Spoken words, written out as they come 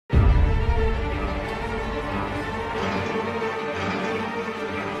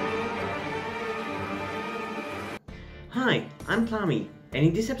Hi, I'm Plami, and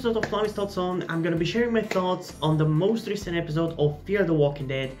in this episode of Plami's Thoughts On, I'm gonna be sharing my thoughts on the most recent episode of Fear the Walking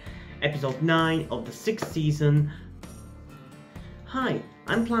Dead, episode 9 of the 6th season. Hi,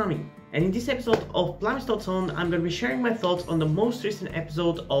 I'm Plami, and in this episode of Plami's Thoughts On, I'm gonna be sharing my thoughts on the most recent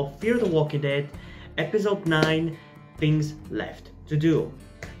episode of Fear the Walking Dead, episode 9, Things Left to Do.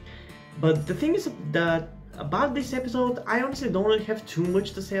 But the thing is that about this episode, I honestly don't really have too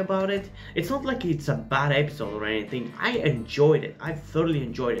much to say about it. It's not like it's a bad episode or anything. I enjoyed it. I thoroughly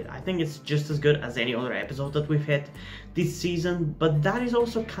enjoyed it. I think it's just as good as any other episode that we've had this season, but that is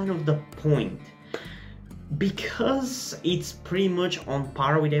also kind of the point. Because it's pretty much on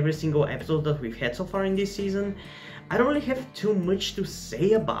par with every single episode that we've had so far in this season, I don't really have too much to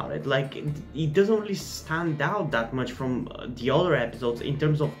say about it. Like, it doesn't really stand out that much from the other episodes in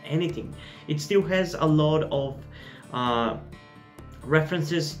terms of anything. It still has a lot of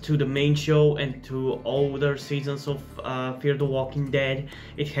references to the main show and to older seasons of Fear the Walking Dead.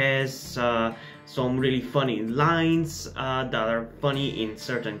 It has some really funny lines that are funny in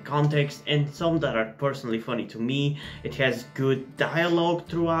certain contexts, and some that are personally funny to me. It has good dialogue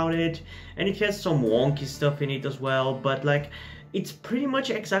throughout it, and it has some wonky stuff in it as well, but like, it's pretty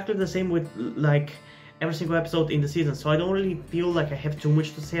much exactly the same with like every single episode in the season, so I don't really feel like I have too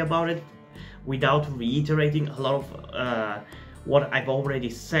much to say about it without reiterating a lot of what I've already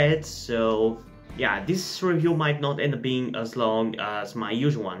said. So yeah, this review might not end up being as long as my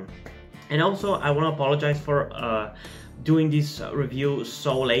usual one. And also, I want to apologize for doing this review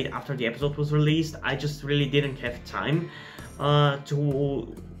so late after the episode was released. I just really didn't have time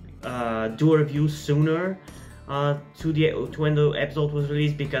to do a review sooner to when the episode was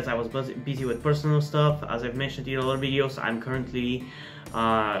released, because I was busy with personal stuff. As I've mentioned in other videos, I'm currently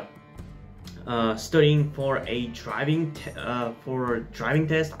studying for a driving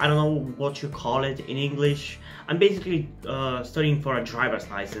test. I don't know what you call it in English. I'm basically studying for a driver's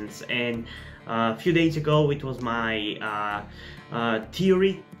license, and a few days ago it was my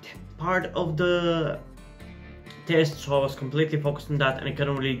theory part of the test, so I was completely focused on that, and I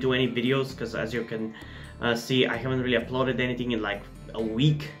couldn't really do any videos because, as you can see, I haven't really uploaded anything in like a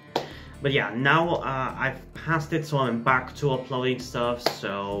week. But yeah, now I've passed it, so I'm back to uploading stuff.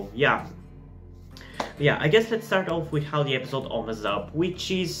 So yeah, I guess let's start off with how the episode opens up,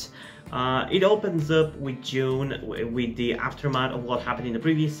 which is it opens up with June with the aftermath of what happened in the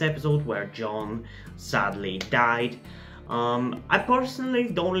previous episode, where John sadly died. I personally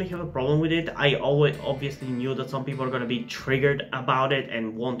don't really have a problem with it. I always obviously knew that some people are going to be triggered about it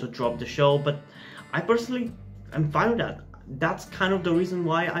and want to drop the show, but I personally am fine with that. That's kind of the reason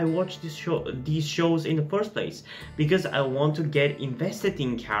why I watch these shows in the first place, because I want to get invested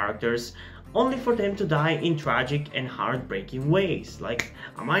in characters, only for them to die in tragic and heartbreaking ways. Like,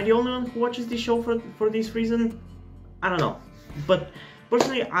 am I the only one who watches this show for this reason? I don't know. But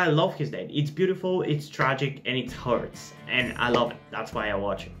personally, I love his death. It's beautiful, it's tragic, and it hurts. And I love it. That's why I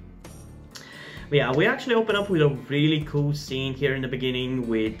watch it. But yeah, we actually open up with a really cool scene here in the beginning,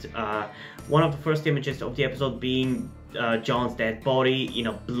 with one of the first images of the episode being John's dead body in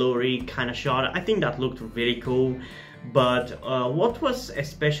a blurry kind of shot. I think that looked really cool. But what was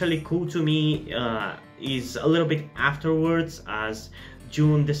especially cool to me is a little bit afterwards, as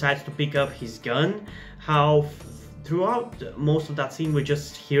June decides to pick up his gun, how throughout most of that scene we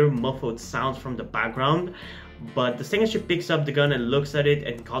just hear muffled sounds from the background, but the second she picks up the gun and looks at it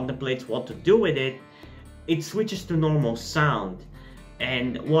and contemplates what to do with it, it switches to normal sound.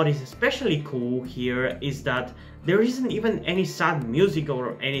 And what is especially cool here is that there isn't even any sad music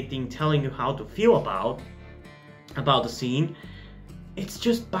or anything telling you how to feel about the scene. It's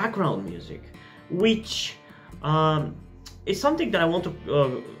just background music, which is something that I want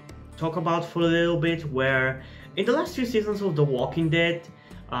to talk about for a little bit, where in the last few seasons of The Walking Dead,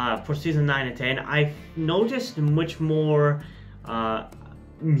 for season 9 and 10, I've noticed much more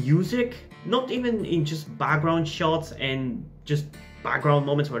music, not even in just background shots and just background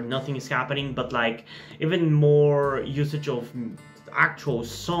moments where nothing is happening, but like even more usage of actual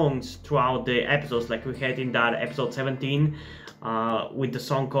songs throughout the episodes, like we had in that episode 17 with the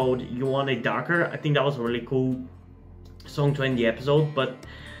song called You Want It Darker. I think that was a really cool song to end the episode. But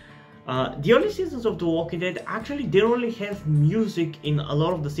the early seasons of The Walking Dead actually didn't really have music in a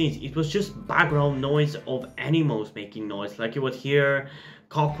lot of the scenes. It was just background noise of animals making noise. Like you would hear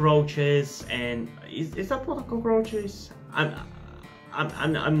cockroaches, and is that what a cockroach is?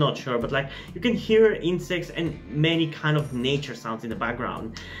 I'm not sure, but like you can hear insects and many kind of nature sounds in the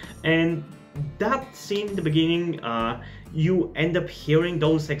background. And that scene in the beginning you end up hearing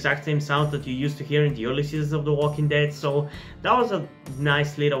those exact same sounds that you used to hear in the early seasons of The Walking Dead. So that was a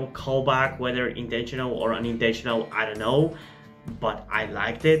nice little callback, whether intentional or unintentional, I don't know, but I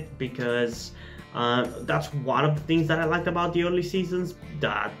liked it because that's one of the things that I liked about the early seasons,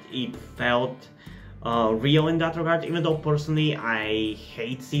 that it felt real in that regard, even though personally I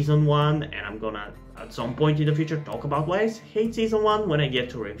hate season 1, and I'm gonna at some point in the future talk about why I hate season 1 when I get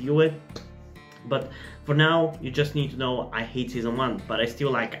to review it. But for now, you just need to know I hate season 1, but I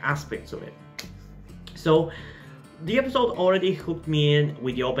still like aspects of it. So the episode already hooked me in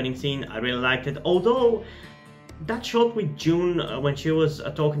with the opening scene. I really liked it, although that shot with June when she was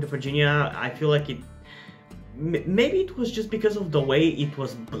talking to Virginia, I feel like maybe it was just because of the way it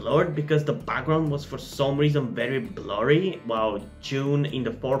was blurred, because the background was for some reason very blurry, while June in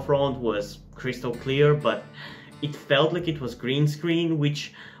the forefront was crystal clear, but it felt like it was green screen,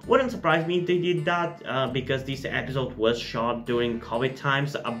 which wouldn't surprise me if they did that, because this episode was shot during COVID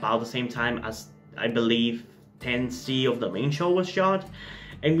times, about the same time as I believe 10C of the main show was shot.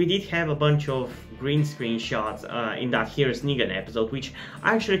 And we did have a bunch of green screen shots in that Here's Negan episode, which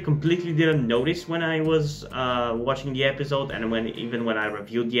I actually completely didn't notice when I was watching the episode, and even when I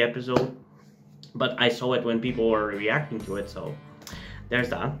reviewed the episode. But I saw it when people were reacting to it, so there's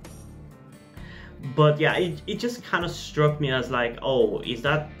that. But yeah, it just kind of struck me as like, oh, is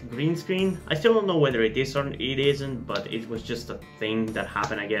that green screen? I still don't know whether it is or it isn't, but it was just a thing that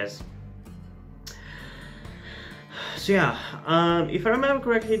happened, I guess. So yeah, if I remember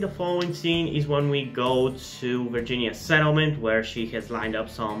correctly, the following scene is when we go to Virginia's settlement, where she has lined up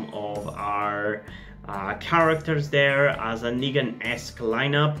some of our characters there as a Negan-esque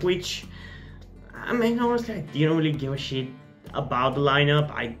lineup, which, I mean, honestly, I didn't really give a shit about the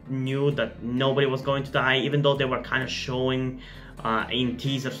lineup. I knew that nobody was going to die, even though they were kind of showing in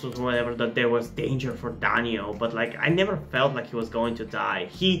teasers or whatever that there was danger for Daniel, but like I never felt like he was going to die.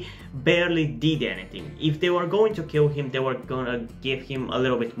 He barely did anything. If they were going to kill him, they were gonna give him a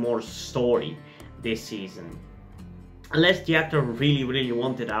little bit more story this season, unless the actor really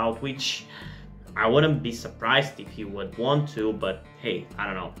wanted out, which I wouldn't be surprised if he would want to, but hey,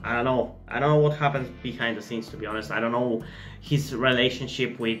 I don't know what happens behind the scenes, to be honest. I don't know his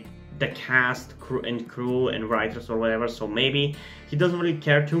relationship with the cast, crew and writers or whatever, so maybe he doesn't really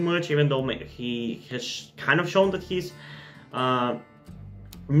care too much, even though he has kind of shown that he's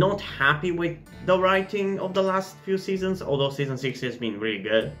not happy with the writing of the last few seasons, although season 6 has been really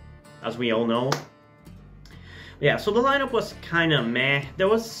good, as we all know. Yeah, so the lineup was kind of meh. There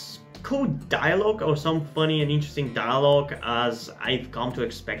was cool dialogue, or some funny and interesting dialogue, as I've come to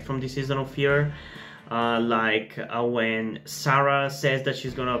expect from this season of Fear. Like when Sarah says that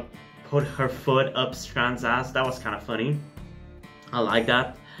she's gonna put her foot up Strand's ass. That was kind of funny. I like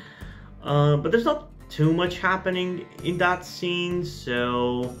that. But there's not too much happening in that scene,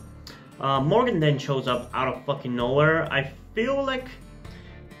 so Morgan then shows up out of fucking nowhere. I feel like,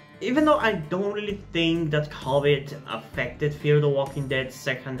 even though I don't really think that COVID affected Fear the Walking Dead's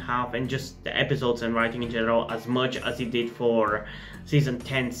second half and just the episodes and writing in general as much as it did for season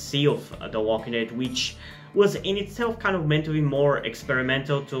 10C of The Walking Dead, which was in itself kind of meant to be more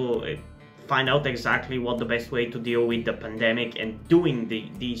experimental, to find out exactly what the best way to deal with the pandemic and doing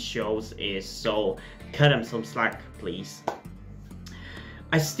these shows is, so cut them some slack, please.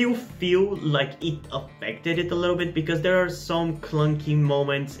 I still feel like it affected it a little bit, because there are some clunky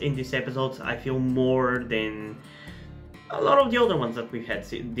moments in this episode, I feel, more than a lot of the other ones that we've had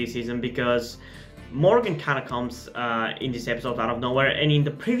this season, because Morgan kind of comes in this episode out of nowhere, and in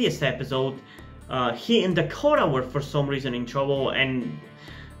the previous episode, he and Dakota were for some reason in trouble, and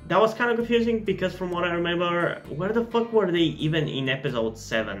that was kind of confusing, because from what I remember, where the fuck were they even in episode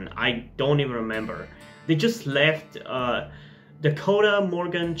 7? I don't even remember. They just left. Dakota,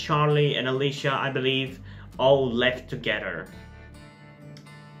 Morgan, Charlie, and Alicia, I believe, all left together.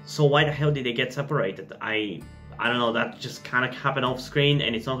 So why the hell did they get separated? I don't know, that just kind of happened off screen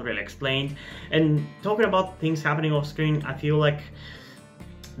and it's not really explained. And talking about things happening off screen, I feel like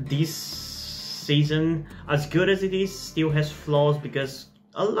this season, as good as it is, still has flaws, because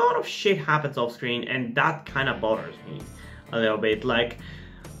a lot of shit happens off screen, and that kind of bothers me a little bit. Like,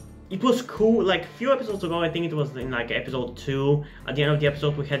 it was cool, like a few episodes ago, I think it was in like episode 2, at the end of the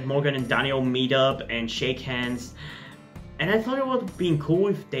episode we had Morgan and Daniel meet up and shake hands, and I thought it would have been cool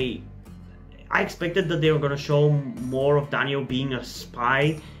if I expected that they were gonna show more of Daniel being a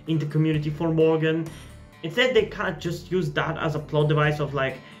spy in the community for Morgan. Instead, they kind of just used that as a plot device of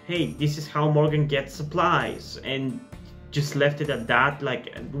like, hey, this is how Morgan gets supplies, and just left it at that.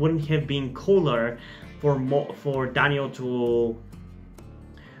 Like, wouldn't have been cooler for Daniel to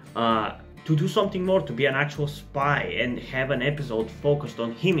to do something more, to be an actual spy and have an episode focused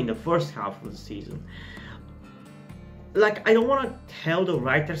on him in the first half of the season. Like, I don't want to tell the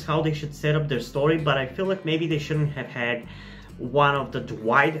writers how they should set up their story, but I feel like maybe they shouldn't have had one of the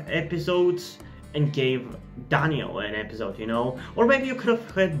Dwight episodes and gave Daniel an episode, you know? Or maybe you could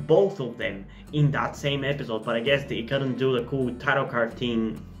have had both of them in that same episode, but I guess they couldn't do the cool title card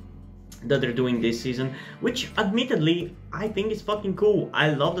thing that they're doing this season, which admittedly I think is fucking cool. I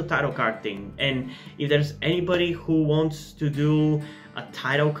love the title card thing, and if there's anybody who wants to do a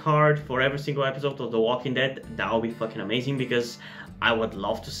title card for every single episode of The Walking Dead, that would be fucking amazing, because I would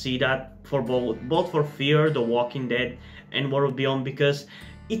love to see that for both for Fear, The Walking Dead, and World Beyond, because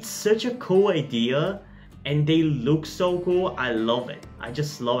it's such a cool idea and they look so cool. I love it. I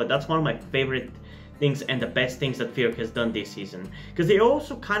just love it. That's one of my favorite things and the best things that Fear has done this season, because they're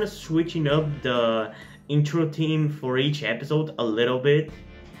also kind of switching up the intro theme for each episode a little bit.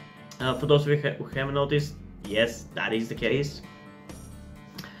 For those of you who haven't noticed, yes, that is the case.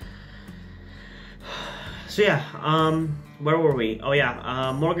 So yeah, where were we? Oh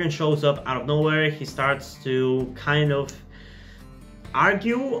yeah, Morgan shows up out of nowhere. He starts to kind of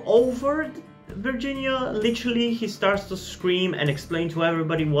argue over Virginia. Literally, he starts to scream and explain to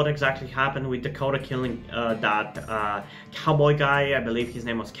everybody what exactly happened with Dakota killing that cowboy guy. I believe his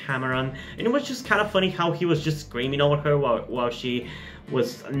name was Cameron, and it was just kind of funny how he was just screaming over her while she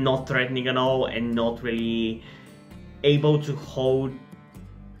was not threatening at all and not really able to hold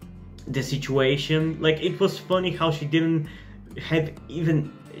the situation. Like, it was funny how she didn't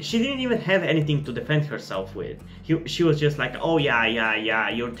even have anything to defend herself with. She was just like, oh yeah,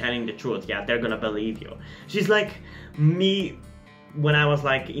 you're telling the truth, yeah, they're gonna believe you. She's like me when I was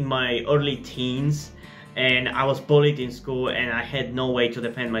like in my early teens and I was bullied in school and I had no way to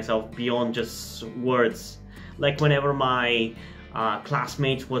defend myself beyond just words. Like, whenever my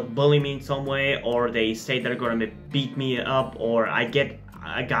classmates would bully me in some way, or they say they're gonna beat me up, or I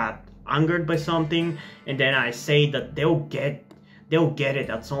got angered by something, and then I say that they'll get it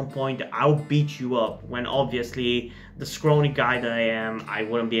at some point, I'll beat you up, when obviously the scrawny guy that I am, I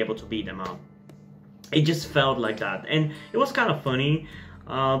wouldn't be able to beat them up. It just felt like that, and it was kind of funny.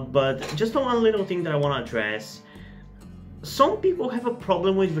 But just one little thing that I want to address. Some people have a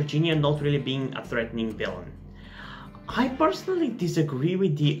problem with Virginia not really being a threatening villain. I personally disagree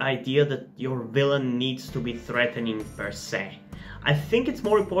with the idea that your villain needs to be threatening per se. I think it's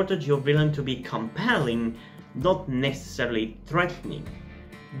more important your villain to be compelling, not necessarily threatening,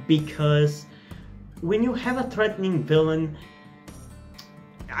 because when you have a threatening villain,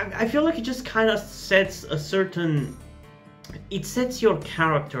 I feel like it just kind of sets your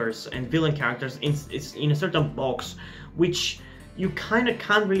characters and villain characters in a certain box, which you kind of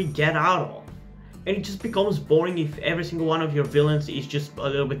can't really get out of, and it just becomes boring if every single one of your villains is just a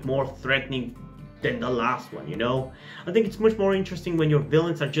little bit more threatening than the last one, you know? I think it's much more interesting when your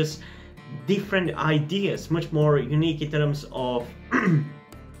villains are just different ideas, much more unique in terms of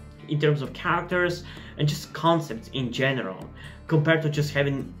characters and just concepts in general, compared to just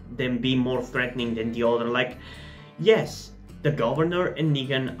having them be more threatening than the other. Like, yes, the Governor and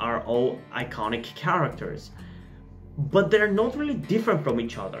Negan are all iconic characters, but they're not really different from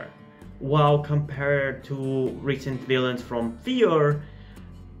each other. While compared to recent villains from Fear,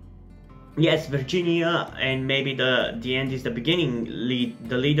 yes, Virginia and maybe the end is the beginning,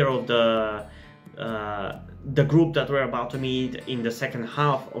 the leader of the group that we're about to meet in the second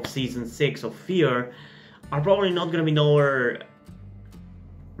half of season 6 of Fear, are probably not going to be nowhere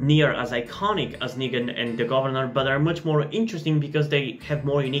near as iconic as Negan and the Governor, but are much more interesting because they have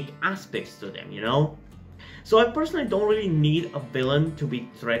more unique aspects to them, you know? So I personally don't really need a villain to be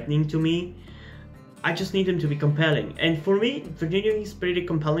threatening to me. I just need him to be compelling. And for me, Virginia is a pretty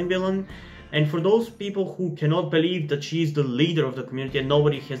compelling villain. And for those people who cannot believe that she's the leader of the community and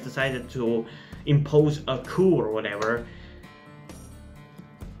nobody has decided to impose a coup or whatever,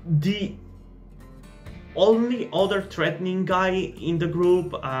 the only other threatening guy in the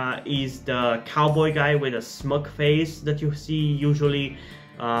group is the cowboy guy with a smug face that you see usually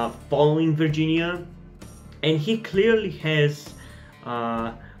following Virginia. And he clearly has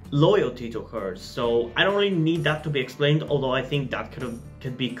loyalty to her, so I don't really need that to be explained, although I think that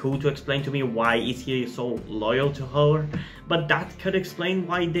could be cool to explain to me why is he so loyal to her. But that could explain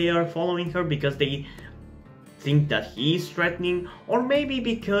why they are following her, because they think that he is threatening, or maybe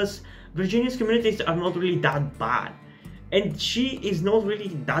because Virginia's communities are not really that bad, and she is not really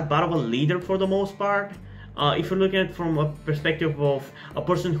that bad of a leader for the most part. If you're looking at it from a perspective of a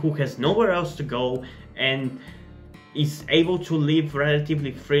person who has nowhere else to go and is able to live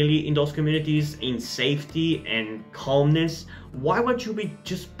relatively freely in those communities in safety and calmness, why would you be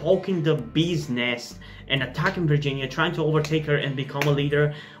just poking the bee's nest and attacking Virginia, trying to overtake her and become a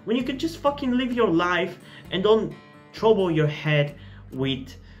leader, when you could just fucking live your life and don't trouble your head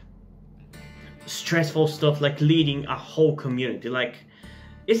with stressful stuff like leading a whole community? Like,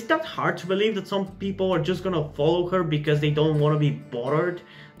 is that hard to believe that some people are just gonna follow her because they don't want to be bothered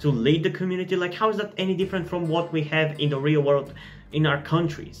to lead the community? Like, how is that any different from what we have in the real world in our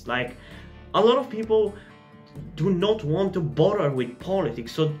countries? Like, a lot of people do not want to bother with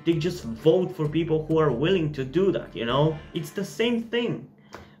politics, so they just vote for people who are willing to do that, you know? It's the same thing,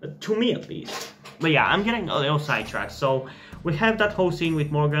 to me at least. But yeah, I'm getting a little sidetracked. So we have that whole scene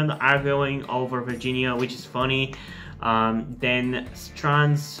with Morgan arguing over Virginia, which is funny. Then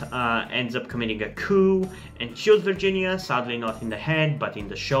Strands ends up committing a coup and shoots Virginia, sadly not in the head but in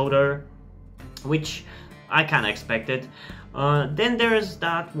the shoulder, which I kinda expected. Then there's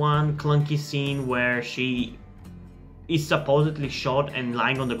that one clunky scene where she is supposedly shot and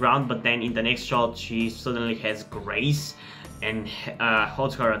lying on the ground, but then in the next shot she suddenly has Grace and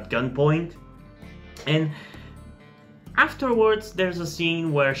holds her at gunpoint. And afterwards there's a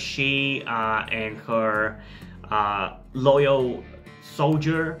scene where she and her loyal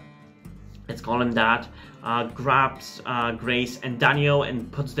soldier, let's call him that, grabs Grace and Daniel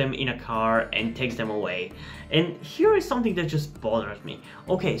and puts them in a car and takes them away. And here is something that just bothers me.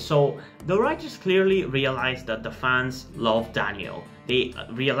 Okay, so the writers clearly realize that the fans love Daniel. They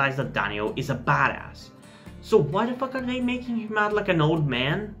realize that Daniel is a badass. So why the fuck are they making him out like an old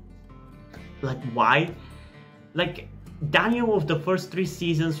man? Like, why? Like, Daniel of the first 3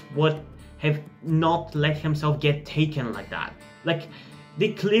 seasons would have not let himself get taken like that. Like,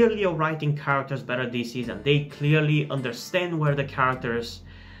 they clearly are writing characters better this season. They clearly understand where the characters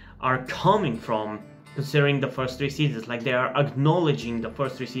are coming from, considering the first 3 seasons. Like, they are acknowledging the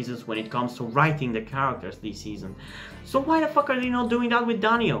first 3 seasons when it comes to writing the characters this season. So why the fuck are they not doing that with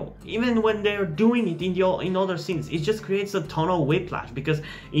Daniel? Even when they're doing it in other scenes, it just creates a ton of whiplash, because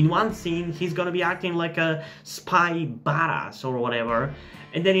in one scene he's gonna be acting like a spy badass or whatever,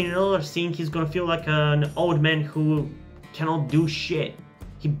 and then in another scene he's gonna feel like an old man who cannot do shit.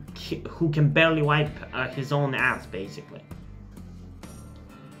 Who can barely wipe his own ass, basically.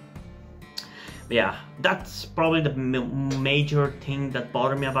 But yeah, that's probably the major thing that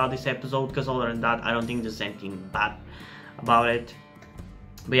bothered me about this episode, because other than that, I don't think there's anything bad about it.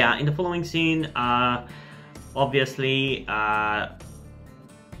 But yeah, in the following scene, obviously,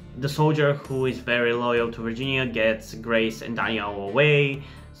 the soldier who is very loyal to Virginia gets Grace and Daniel away.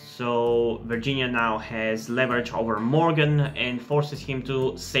 So Virginia now has leverage over Morgan and forces him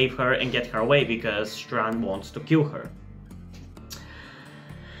to save her and get her away because Strand wants to kill her.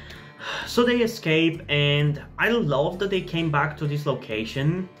 So they escape, and I love that they came back to this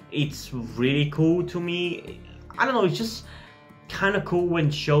location. It's really cool to me. I don't know, it's just kind of cool when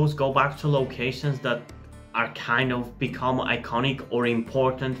shows go back to locations that are kind of become iconic or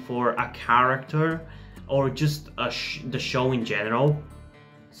important for a character or just the show in general.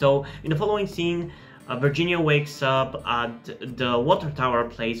 So in the following scene, Virginia wakes up at the water tower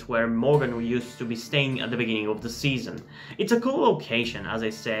place where Morgan used to be staying at the beginning of the season. It's a cool location, as I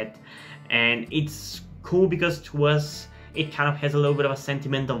said, and it's cool because to us it kind of has a little bit of a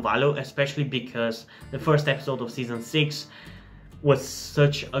sentimental value, especially because the first episode of season 6 was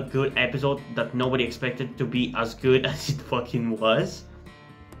such a good episode that nobody expected to be as good as it fucking was.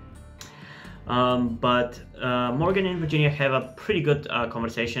 But Morgan and Virginia have a pretty good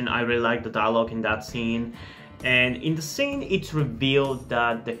conversation. I really like the dialogue in that scene. And in the scene, it's revealed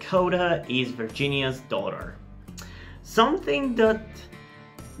that Dakota is Virginia's daughter. Something that,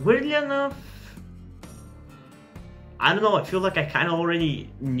 weirdly enough, I don't know, I feel like I kind of already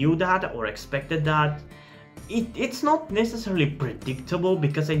knew that or expected that. It's not necessarily predictable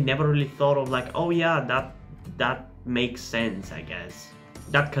because I never really thought of like, oh yeah, that makes sense, I guess.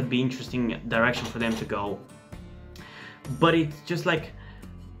 That could be interesting direction for them to go. But it's just like,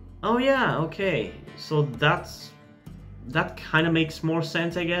 oh yeah, okay, so that kind of makes more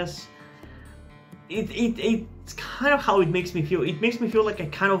sense, I guess. It's kind of how it makes me feel. It makes me feel like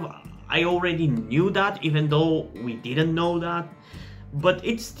I already knew that, even though we didn't know that. But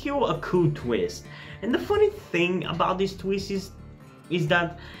it's still a cool twist. And the funny thing about this twist is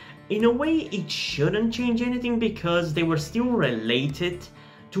that in a way it shouldn't change anything because they were still related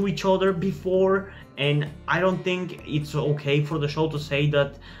to each other before, and I don't think it's okay for the show to say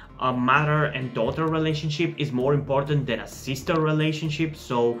that a mother and daughter relationship is more important than a sister relationship.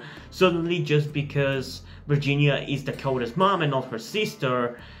 So suddenly, just because Virginia is Dakota's mom and not her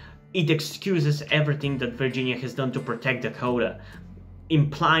sister, it excuses everything that Virginia has done to protect Dakota,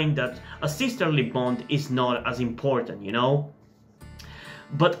 implying that a sisterly bond is not as important, you know?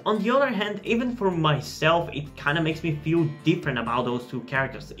 But on the other hand, even for myself, it kind of makes me feel different about those two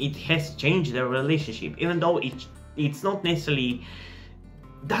characters. It has changed their relationship, even though it's not necessarily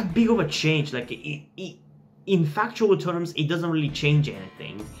that big of a change. Like, in factual terms, it doesn't really change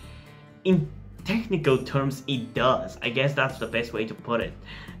anything. In technical terms, it does. I guess that's the best way to put it.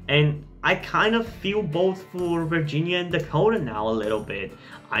 And I kind of feel both for Virginia and Dakota now a little bit.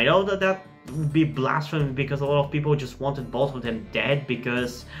 I know that would be blasphemy because a lot of people just wanted both of them dead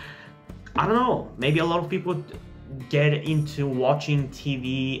because, I don't know, maybe a lot of people get into watching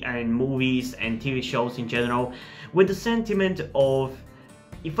TV and movies and TV shows in general with the sentiment of,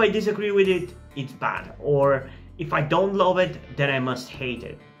 if I disagree with it, it's bad, or if I don't love it, then I must hate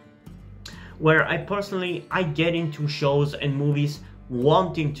it. Where I get into shows and movies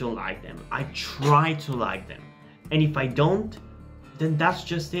wanting to like them. I try to like them. And if I don't, then that's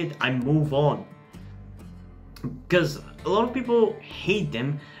just it. I move on. Because a lot of people hate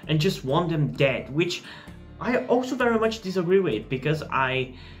them and just want them dead, which I also very much disagree with, because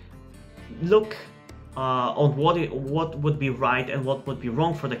I look on what would be right and what would be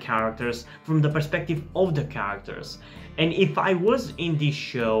wrong for the characters from the perspective of the characters. And if I was in this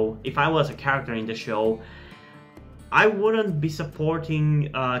show, if I was a character in the show, I wouldn't be supporting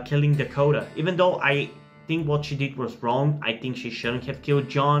killing Dakota. Even though I think what she did was wrong, I think she shouldn't have killed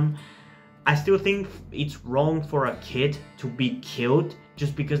John. I still think it's wrong for a kid to be killed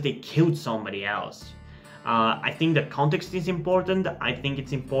just because they killed somebody else. I think the context is important. I think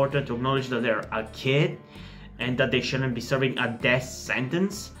it's important to acknowledge that they're a kid and that they shouldn't be serving a death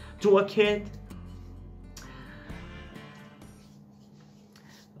sentence to a kid.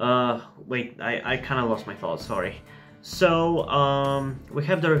 Wait, I kind of lost my thoughts, sorry. So, we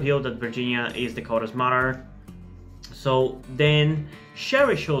have the reveal that Virginia is Dakota's mother. So then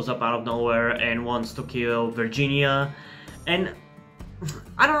Sherry shows up out of nowhere and wants to kill Virginia. And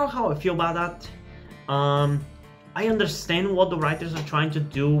I don't know how I feel about that. I understand what the writers are trying to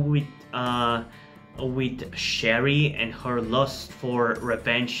do with Sherry and her lust for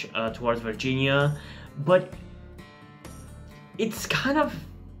revenge towards Virginia, but it's kind of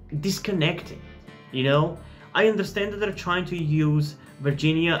disconnecting, you know? I understand that they're trying to use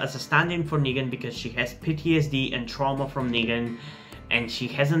Virginia as a stand-in for Negan because she has PTSD and trauma from Negan, and she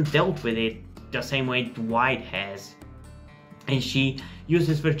hasn't dealt with it the same way Dwight has. And she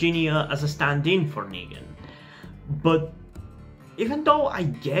uses Virginia as a stand-in for Negan. But even though I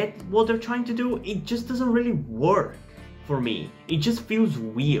get what they're trying to do, it just doesn't really work for me. It just feels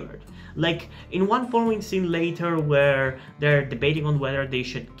weird. Like, in one following scene later where they're debating on whether they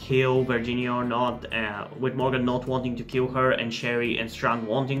should kill Virginia or not, with Morgan not wanting to kill her and Sherry and Strand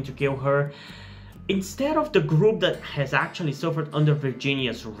wanting to kill her, instead of the group that has actually suffered under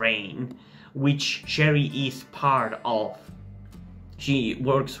Virginia's reign, which Sherry is part of, she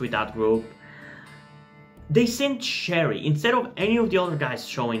works with that group, they sent Sherry, instead of any of the other guys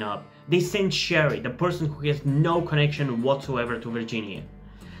showing up, they sent Sherry, the person who has no connection whatsoever to Virginia.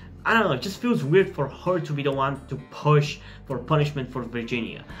 I don't know, it just feels weird for her to be the one to push for punishment for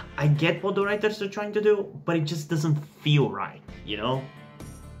Virginia. I get what the writers are trying to do, but it just doesn't feel right, you know?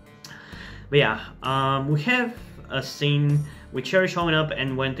 But yeah, we have a scene with Sherry showing up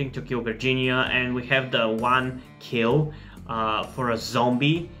and wanting to kill Virginia, and we have the one kill for a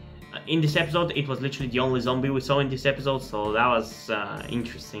zombie. In this episode, it was literally the only zombie we saw in this episode, so that was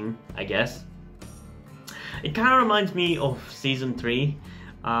interesting, I guess. It kind of reminds me of Season 3.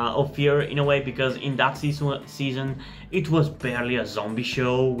 Of Fear in a way, because in that season it was barely a zombie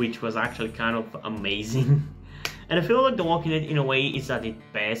show, which was actually kind of amazing. And I feel like The Walking Dead in a way is at its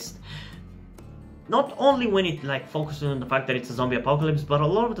best, not only when it like focuses on the fact that it's a zombie apocalypse, but a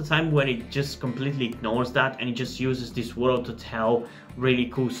lot of the time when it just completely ignores that and it just uses this world to tell really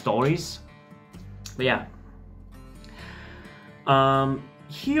cool stories. But yeah,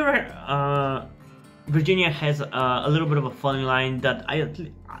 here Virginia has a little bit of a funny line that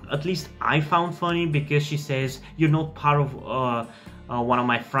at least I found funny, because she says, "You're not part of one of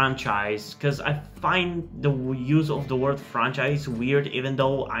my franchise," because I find the use of the word franchise weird, even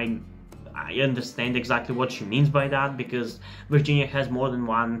though I understand exactly what she means by that, because Virginia has more than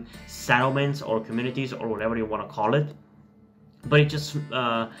one settlements or communities or whatever you want to call it. But it just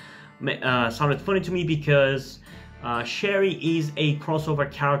sounded funny to me because Sherry is a crossover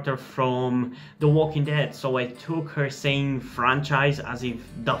character from The Walking Dead, so I took her saying franchise as if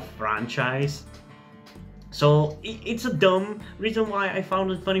the franchise. So it's a dumb reason why I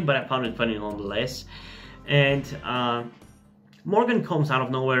found it funny, but I found it funny nonetheless. And Morgan comes out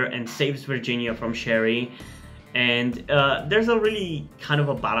of nowhere and saves Virginia from Sherry. And there's a really kind of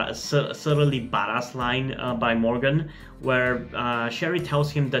a subtly badass line by Morgan, where Sherry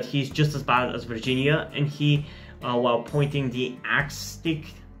tells him that he's just as bad as Virginia, and he, while pointing the axe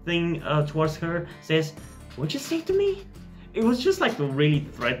stick thing towards her, says, "What'd you say to me?" It was just like really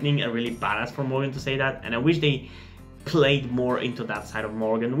threatening and really badass for Morgan to say that, and I wish they played more into that side of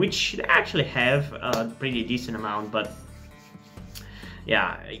Morgan, which they actually have a pretty decent amount, but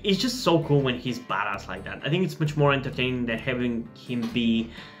yeah, it's just so cool when he's badass like that. I think it's much more entertaining than having him be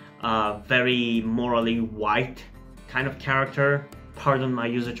a very morally white kind of character. Pardon my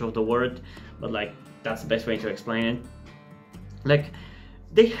usage of the word, but like that's the best way to explain it. Like,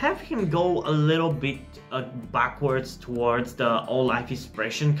 they have him go a little bit backwards towards the all life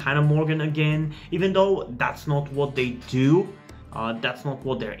expression kind of Morgan again, even though that's not what they do. That's not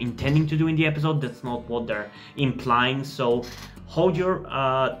what they're intending to do in the episode. That's not what they're implying. So hold your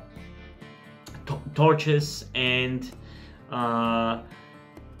torches and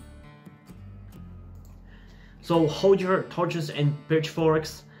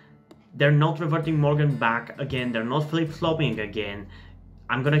pitchforks. They're not reverting Morgan back again. They're not flip-flopping again.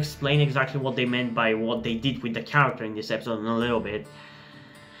 I'm gonna explain exactly what they meant by what they did with the character in this episode in a little bit.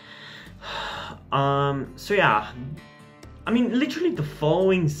 So yeah, I mean, literally the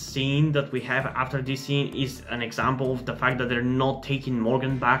following scene that we have after this scene is an example of the fact that they're not taking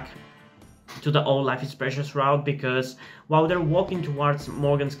Morgan back to the all life is precious route, because while they're walking towards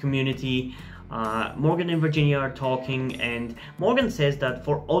Morgan's community, Morgan and Virginia are talking, and Morgan says that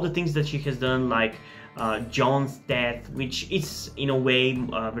for all the things that she has done, like John's death, which is in a way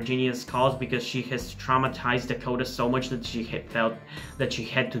Virginia's cause, because she has traumatized Dakota so much that she had felt that she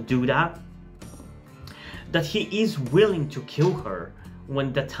had to do that, that he is willing to kill her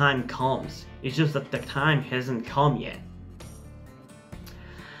when the time comes. It's just that the time hasn't come yet.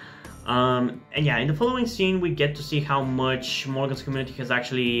 And yeah, in the following scene we get to see how much Morgan's community has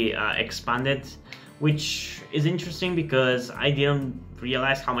actually expanded, which is interesting because I didn't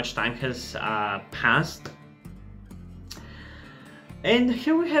realize how much time has passed. And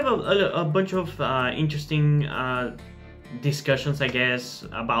here we have a bunch of interesting discussions, I guess,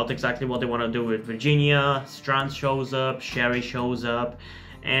 about exactly what they want to do with Virginia. Strand shows up, Sherry shows up,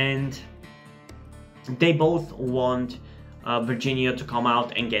 and they both want Virginia to come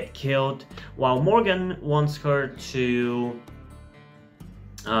out and get killed, while Morgan wants her to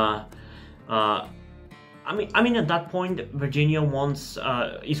I mean at that point Virginia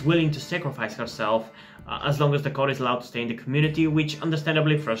is willing to sacrifice herself as long as Dakota is allowed to stay in the community, which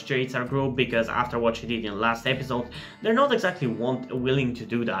understandably frustrates our group, because after what she did in the last episode, they're not exactly willing to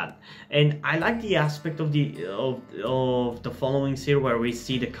do that. And I like the aspect of the following scene where we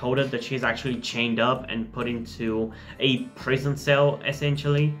see Dakota, that she's actually chained up and put into a prison cell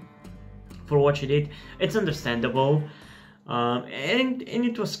essentially for what she did. It's understandable, and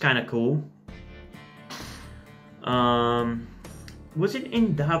it was kind of cool. Was it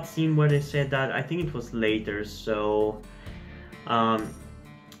in that scene where they said that? I think it was later. So I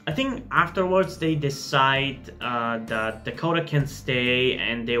think afterwards they decide that Dakota can stay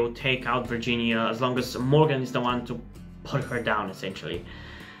and they will take out Virginia as long as Morgan is the one to put her down essentially.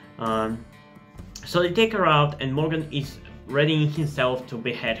 So they take her out and Morgan is readying himself to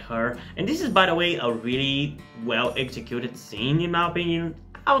behead her, and this is, by the way, a really well executed scene in my opinion,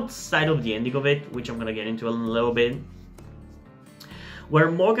 outside of the ending of it, which I'm gonna get into in a little bit, where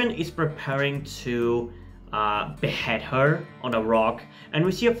Morgan is preparing to behead her on a rock, and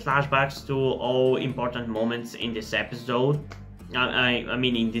we see flashbacks to all important moments in this episode, I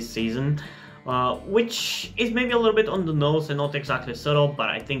mean in this season, which is maybe a little bit on the nose and not exactly subtle, but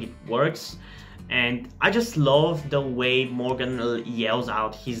I think it works. And I just love the way Morgan yells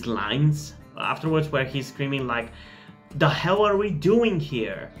out his lines afterwards, where he's screaming like, "The hell are we doing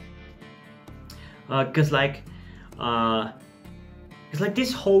here?" Because like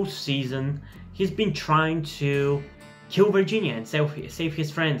this whole season he's been trying to kill Virginia and save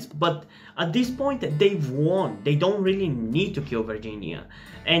his friends, but at this point they've won. They don't really need to kill Virginia.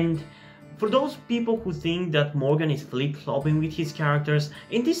 And for those people who think that Morgan is flip-flopping with his characters,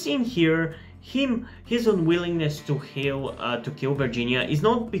 in this scene here, his unwillingness to kill Virginia is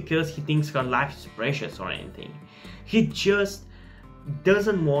not because he thinks her life is precious or anything. He just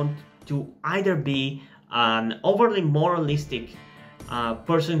doesn't want to either be an overly moralistic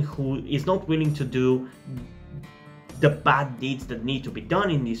person who is not willing to do the bad deeds that need to be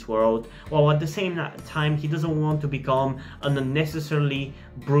done in this world, while at the same time he doesn't want to become an unnecessarily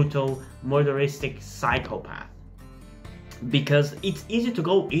brutal, murderistic psychopath. because it's easy to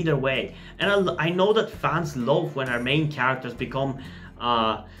go either way. And I know that fans love when our main characters become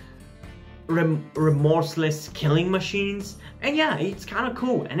remorseless killing machines, and yeah, it's kind of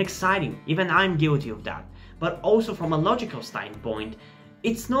cool and exciting. Even I'm guilty of that. But also from a logical standpoint,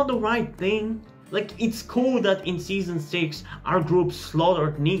 it's not the right thing. Like, it's cool that in season 6 our group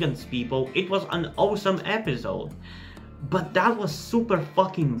slaughtered Negan's people. It was an awesome episode, but that was super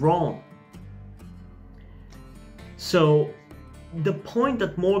fucking wrong. So the point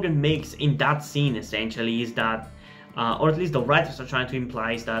that Morgan makes in that scene essentially is that, or at least the writers are trying to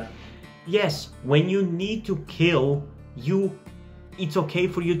imply, is that yes, when you need to kill, it's okay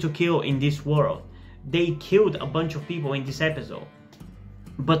for you to kill in this world. They killed a bunch of people in this episode.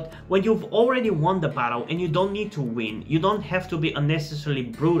 But when you've already won the battle and you don't need to win, you don't have to be unnecessarily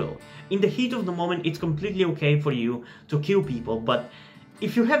brutal. In the heat of the moment, it's completely okay for you to kill people, but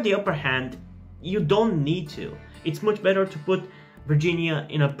if you have the upper hand, you don't need to. It's much better to put Virginia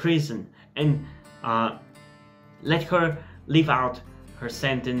in a prison and let her live out her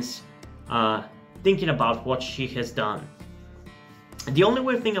sentence, thinking about what she has done. The only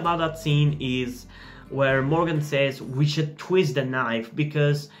weird thing about that scene is where Morgan says we should twist the knife,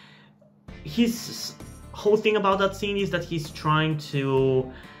 because his whole thing about that scene is that he's trying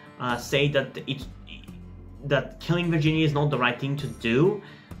to say that killing Virginia is not the right thing to do.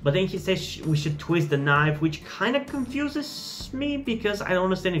 But then he says we should twist the knife, which kind of confuses me, because I don't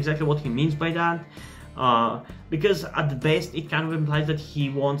understand exactly what he means by that. Because at the best it kind of implies that he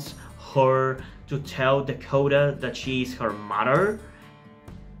wants her to tell Dakota that she is her mother,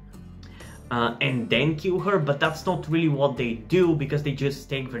 and then kill her, but that's not really what they do, because they just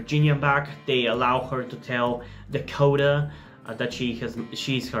take Virginia back. They allow her to tell Dakota that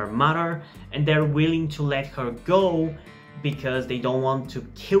she's her mother, and they're willing to let her go because they don't want to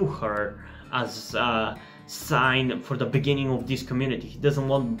kill her as a sign for the beginning of this community. He doesn't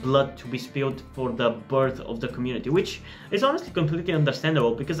want blood to be spilled for the birth of the community, which is honestly completely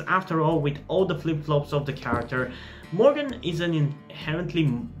understandable, because after all, with all the flip-flops of the character, Morgan is an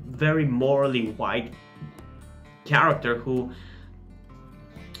inherently very morally white character who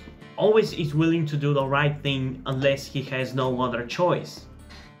always is willing to do the right thing unless he has no other choice.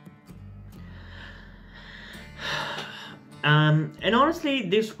 And honestly,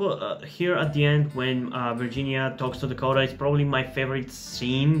 this here at the end when Virginia talks to Dakota is probably my favorite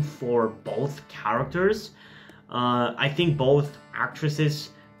scene for both characters. I think both actresses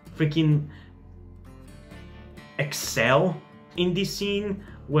freaking excel in this scene,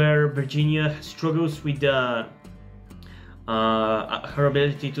 where Virginia struggles with her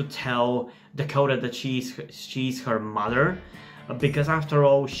ability to tell Dakota that she's her mother, because after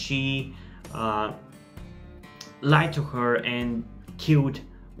all she lied to her and killed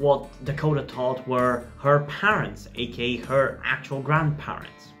what Dakota thought were her parents, aka her actual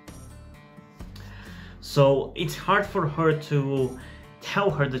grandparents. So it's hard for her to tell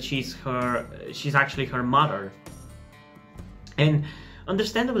her that she's actually her mother. And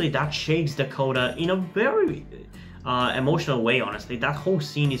understandably that shakes Dakota in a very emotional way, honestly. That whole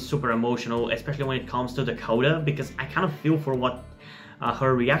scene is super emotional, especially when it comes to Dakota, because I kind of feel for what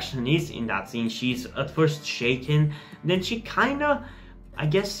her reaction is in that scene. She's at first shaken, then she kind of, I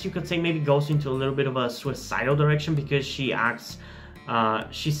guess you could say, maybe goes into a little bit of a suicidal direction, because she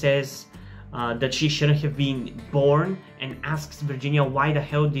says that she shouldn't have been born, and asks Virginia why the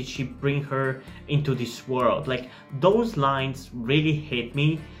hell did she bring her into this world. Like, those lines really hit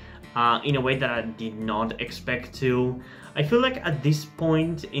me in a way that I did not expect to. I feel like at this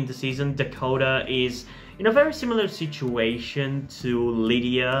point in the season, Dakota is in a very similar situation to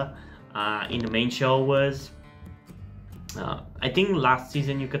Lydia in the main show was. I think last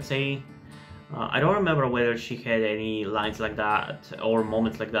season, you could say. I don't remember whether she had any lines like that or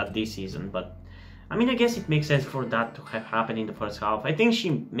moments like that this season, but I mean, I guess it makes sense for that to have happened in the first half. I think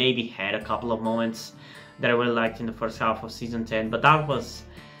she maybe had a couple of moments that I really liked in the first half of season 10, but that was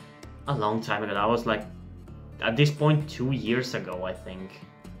a long time ago. That was like, at this point, 2 years ago, I think.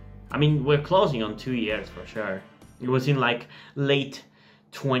 I mean, we're closing on 2 years for sure. It was in like late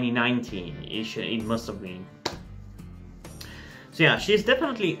 2019, it must have been. So yeah, she's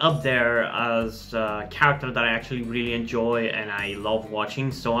definitely up there as a character that I actually really enjoy and I love watching.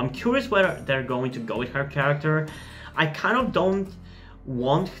 So I'm curious where they're going to go with her character. I kind of don't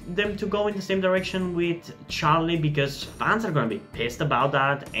want them to go in the same direction with Charlie, because fans are going to be pissed about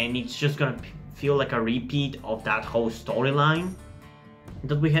that, and it's just going to feel like a repeat of that whole storyline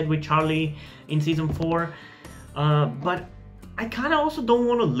that we had with Charlie in season 4. But I kind of also don't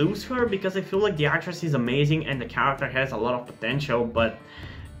want to lose her, because I feel like the actress is amazing and the character has a lot of potential. But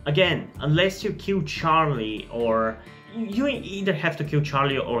again, unless you kill Charlie or you either have to kill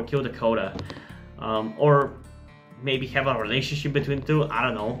Charlie or kill Dakota, or maybe have a relationship between the two. I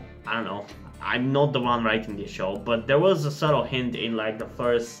don't know. I'm not the one writing this show, but there was a subtle hint in like the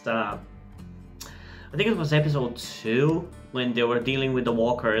first, I think it was episode 2, when they were dealing with the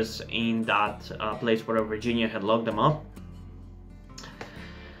walkers in that place where Virginia had locked them up.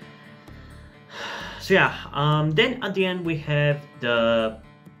 So yeah, then at the end we have the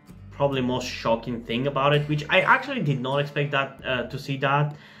probably most shocking thing about it, which I actually did not expect that to see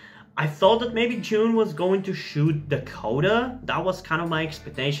that. I thought that maybe June was going to shoot Dakota. That was kind of my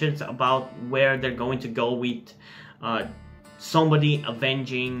expectations about where they're going to go with somebody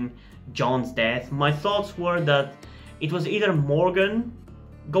avenging John's death. My thoughts were that it was either Morgan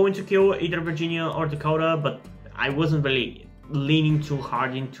going to kill either Virginia or Dakota, but I wasn't really leaning too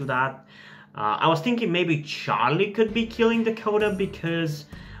hard into that. I was thinking maybe Charlie could be killing Dakota because,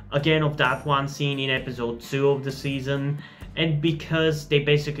 again, of that one scene in episode 2 of the season, and because they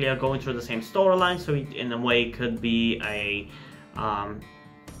basically are going through the same storyline, so it in a way could be a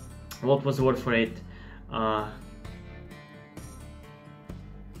what was the word for it,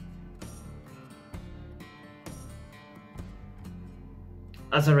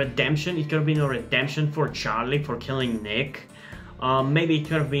 as a redemption. It could have been a redemption for Charlie for killing Nick. Maybe it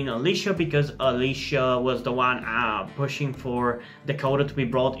could have been Alicia, because Alicia was the one pushing for Dakota to be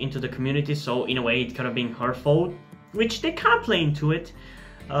brought into the community, so in a way it could have been her fault, which they kind of play into it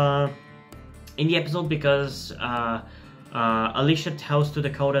in the episode, because Alicia tells to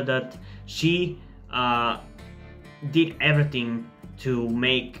Dakota that she did everything to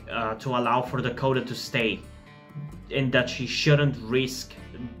make to allow for Dakota to stay, and that she shouldn't risk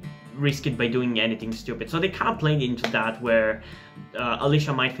it by doing anything stupid. So they kind of played into that, where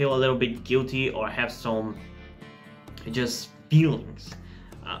Alicia might feel a little bit guilty or have some just feelings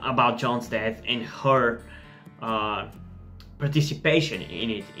about John's death and her participation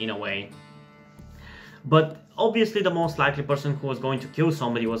in it, in a way. But obviously the most likely person who was going to kill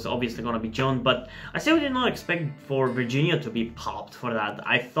somebody was obviously going to be John, but I still did not expect for Virginia to be popped for that.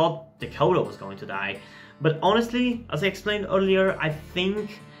 I thought Dakota was going to die. But honestly, as I explained earlier, I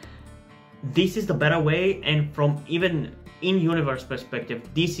think this is the better way, and from even in-universe perspective,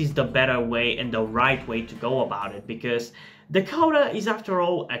 this is the better way and the right way to go about it, because Dakota is, after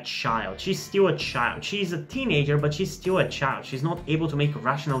all, a child. She's still a child. She's a teenager, but she's still a child. She's not able to make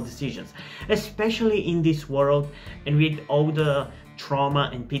rational decisions, especially in this world and with all the trauma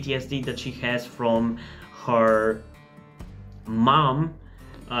and PTSD that she has from her mom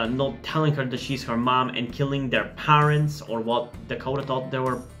not telling her that she's her mom and killing their parents, or what Dakota thought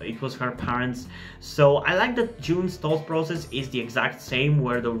it was her parents. So I like that June's thought process is the exact same,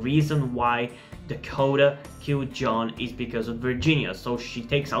 where the reason why Dakota killed John is because of Virginia. So she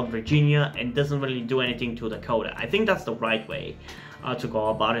takes out Virginia and doesn't really do anything to Dakota. I think that's the right way to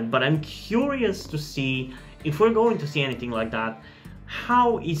go about it, but I'm curious to see if we're going to see anything like that.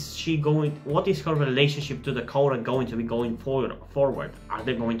 How is she going, what is her relationship to Dakota going to be going forward? Are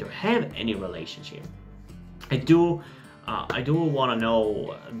they going to have any relationship? I do want to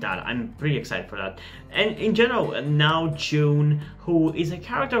know that. I'm pretty excited for that. And in general, now June, who is a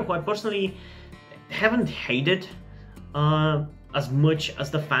character who I personally haven't hated as much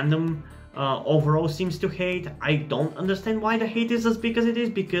as the fandom overall seems to hate. I don't understand why the hate is as big as it is,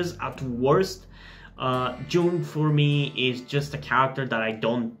 because at worst, June for me is just a character that I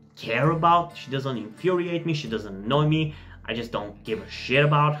don't care about. She doesn't infuriate me, she doesn't annoy me, I just don't give a shit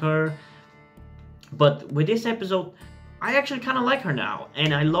about her. But with this episode, I actually kind of like her now,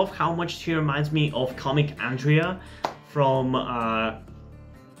 and I love how much she reminds me of comic Andrea from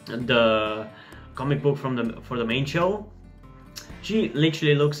the comic book for the main show. She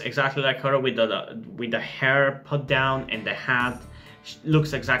literally looks exactly like her, with the hair put down and the hat. She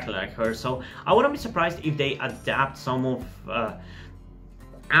looks exactly like her, so I wouldn't be surprised if they adapt some of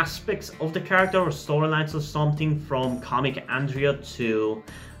aspects of the character or storylines or something from comic Andrea to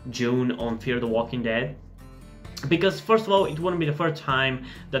June on Fear the Walking Dead. Because first of all, it wouldn't be the first time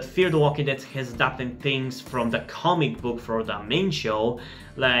that Fear the Walking Dead has adapted things from the comic book for the main show.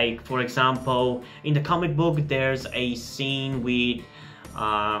 Like, for example, in the comic book there's a scene with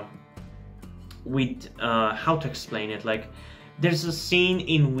how to explain it, like, there's a scene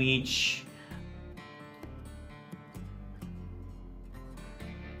in which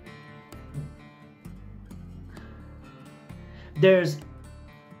in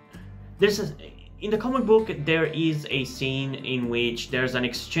the comic book there is a scene in which there's an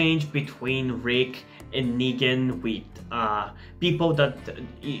exchange between Rick and Negan with people that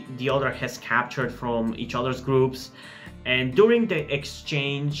the other has captured from each other's groups, and during the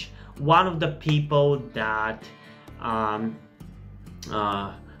exchange, one of the people that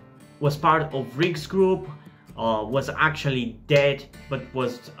was part of Rick's group, was actually dead, but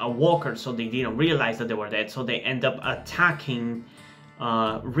was a walker, so they didn't realize that they were dead, so they end up attacking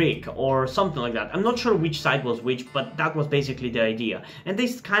Rick or something like that. I'm not sure which side was which, but that was basically the idea. And they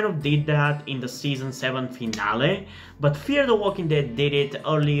kind of did that in the season 7 finale, but Fear the Walking Dead did it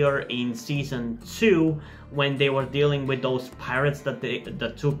earlier in season 2 when they were dealing with those pirates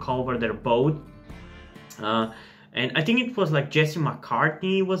that took over their boat. And I think it was like Jesse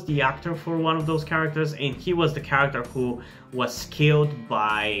McCartney was the actor for one of those characters, and he was the character who was killed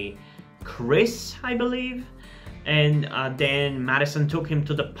by Chris, I believe. And then Madison took him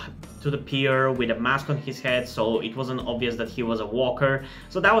to the pier with a mask on his head, so it wasn't obvious that he was a walker.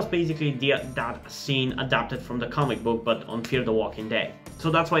 So that was basically that scene adapted from the comic book, but on Fear the Walking Dead. So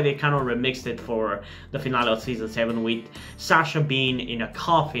that's why they kind of remixed it for the finale of season 7, with Sasha being in a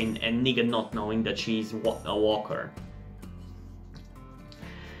coffin and Negan not knowing that she's a walker.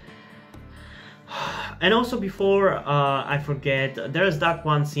 And also, before I forget, there's that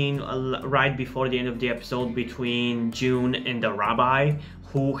one scene right before the end of the episode between June and the rabbi,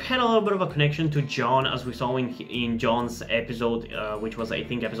 who had a little bit of a connection to John, as we saw in John's episode, which was, I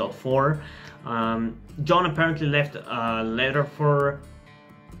think, episode 4. John apparently left a letter for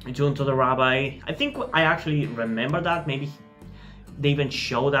June to the rabbi. I think I actually remember that. Maybe they even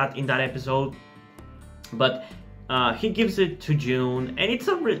show that in that episode. But he gives it to June, and it's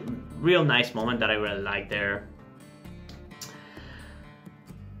a real nice moment that I really like there.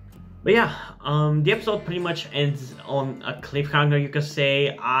 But yeah, the episode pretty much ends on a cliffhanger, you could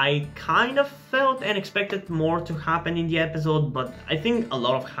say. I kind of felt and expected more to happen in the episode, but I think a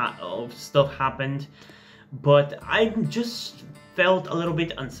lot of stuff happened. But I just felt a little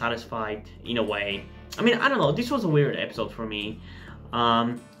bit unsatisfied in a way. I mean, I don't know, this was a weird episode for me.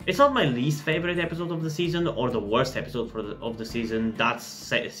 It's not my least favorite episode of the season or the worst episode of the season.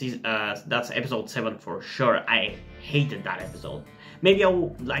 That's episode 7 for sure. I hated that episode. Maybe I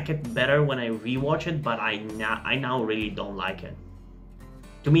will like it better when I rewatch it, but I now really don't like it.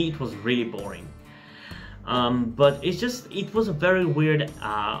 To me, it was really boring. But it was a very weird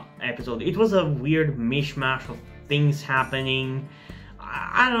episode. It was a weird mishmash of things happening.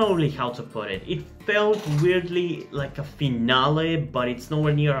 I don't know really how to put it. It felt weirdly like a finale, but it's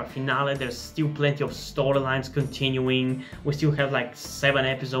nowhere near a finale. There's still plenty of storylines continuing. We still have like 7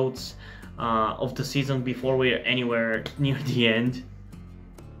 episodes of the season before we're anywhere near the end.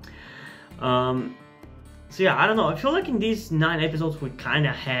 So yeah, I don't know. I feel like in these 9 episodes we kind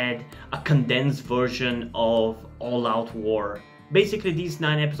of had a condensed version of All Out War. Basically, these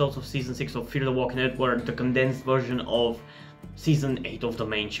 9 episodes of season 6 of Fear the Walking Dead were the condensed version of season 8 of the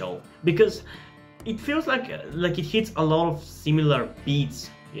main show, because it feels like it hits a lot of similar beats,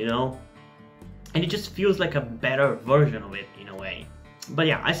 you know, and it just feels like a better version of it in a way. But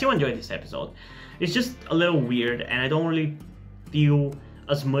yeah, I still enjoyed this episode. It's just a little weird, and I don't really feel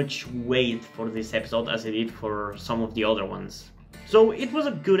as much weight for this episode as I did for some of the other ones. So it was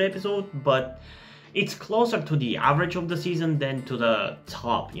a good episode, but it's closer to the average of the season than to the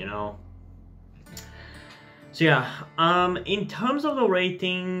top, you know. So yeah, in terms of the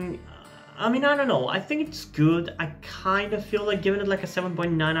rating, I mean, I don't know, I think it's good. I kind of feel like giving it like a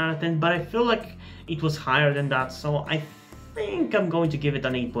 7.9 out of 10, but I feel like it was higher than that, so I think I'm going to give it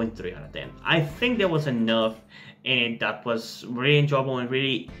an 8.3 out of 10. I think there was enough in it that was really enjoyable and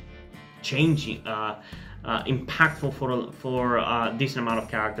really changing, impactful for a decent amount of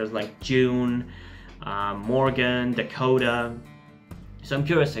characters like June, Morgan, Dakota. So I'm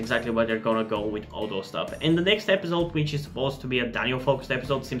curious exactly where they're gonna go with all those stuff. And the next episode, which is supposed to be a Daniel focused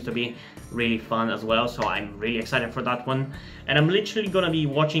episode, seems to be really fun as well, so I'm really excited for that one. And I'm literally gonna be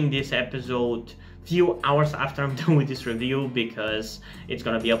watching this episode few hours after I'm done with this review, because it's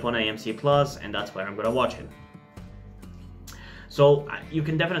gonna be up on AMC Plus, and that's where I'm gonna watch it. So you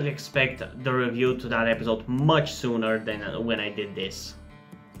can definitely expect the review to that episode much sooner than when I did this.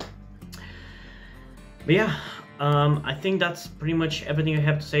 But yeah, I think that's pretty much everything I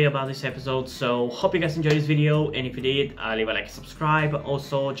have to say about this episode. So hope you guys enjoyed this video, and if you did, leave a like and subscribe.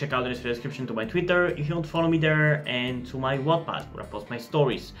 Also check out the description to my Twitter if you want to follow me there, and to my Wattpad where I post my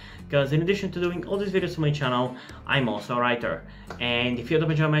stories, because in addition to doing all these videos to my channel, I'm also a writer. And if you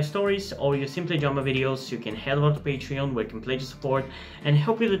don't enjoy my stories, or you simply enjoy my videos, you can head over to Patreon where you can pledge support and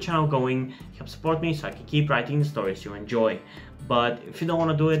help get the channel going, help support me so I can keep writing the stories you enjoy. But if you don't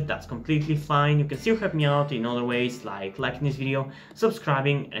want to do it, that's completely fine. You can still help me out in other ways, like liking this video,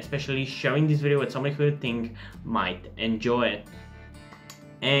 subscribing, and especially sharing this video with somebody who you think might enjoy it.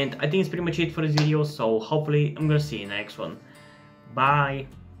 And I think it's pretty much it for this video, so hopefully I'm gonna see you in the next one. Bye!